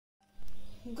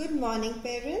Good morning,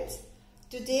 parents.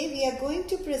 Today we are going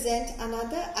to present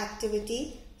another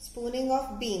activity, spooning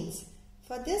of beans.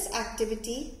 For this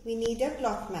activity, we need a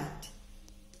cloth mat.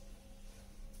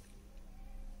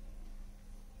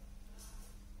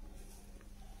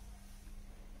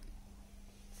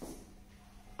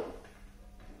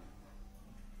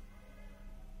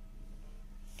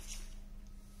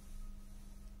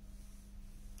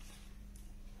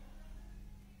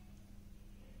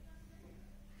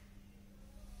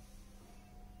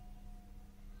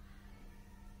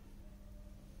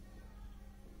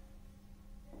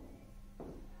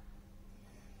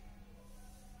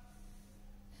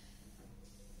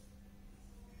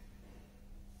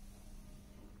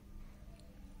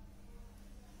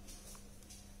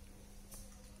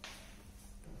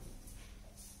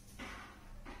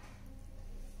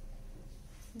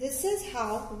 This is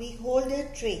how we hold a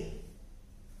tray.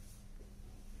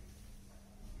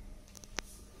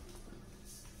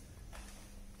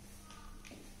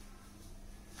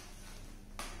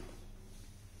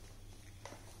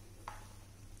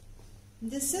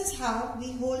 This is how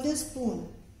we hold a spoon.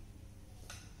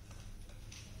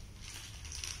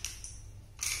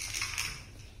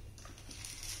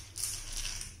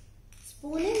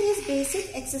 Spooning is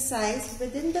basic exercise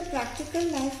within the practical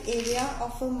life area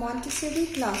of a Montessori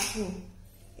classroom.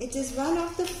 It is one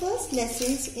of the first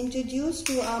lessons introduced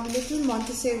to our little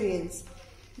Montessorians.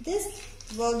 This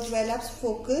work develops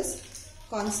focus,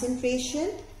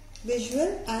 concentration,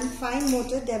 visual and fine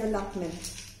motor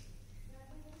development.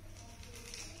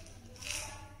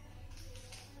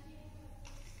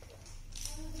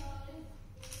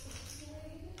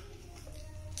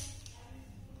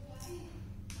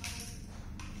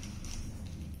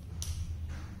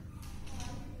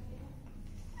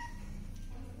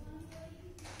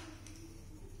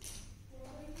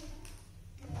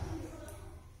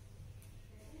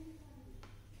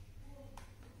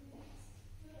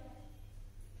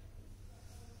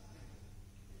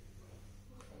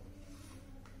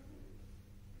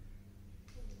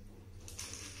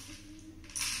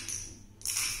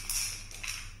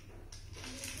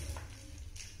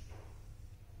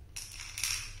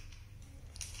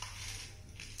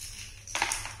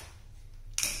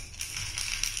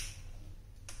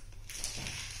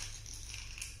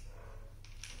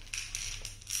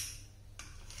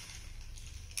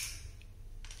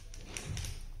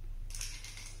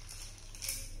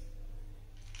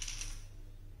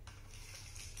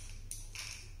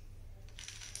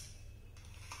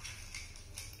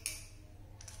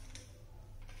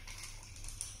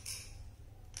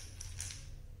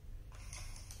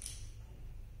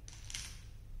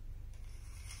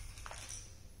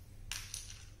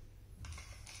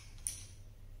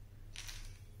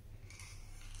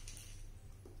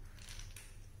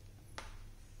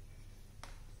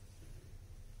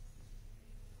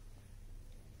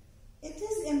 It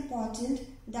is important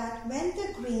that when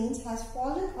the grains has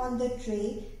fallen on the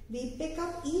tray, we pick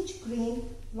up each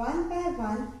grain one by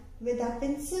one with a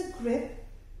pincer grip,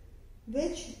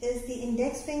 which is the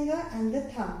index finger and the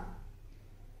thumb.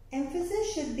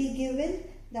 Emphasis should be given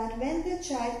that when the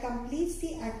child completes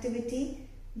the activity,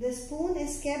 the spoon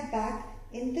is kept back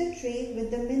in the tray with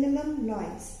the minimum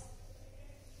noise.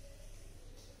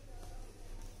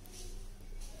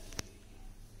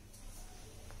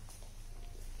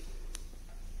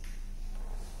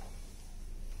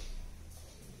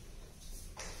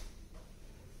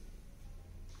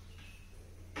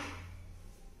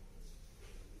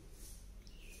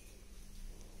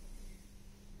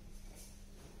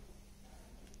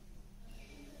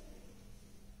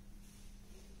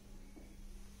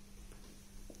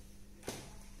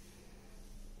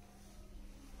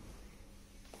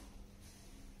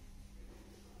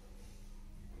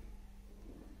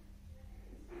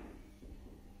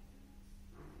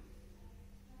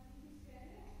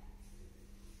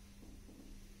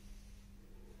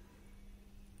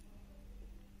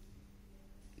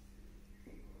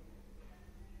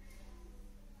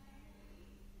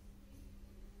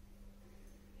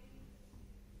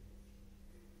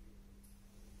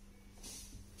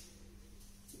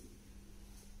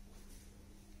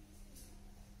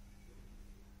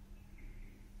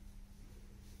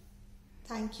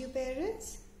 Thank you,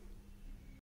 parents.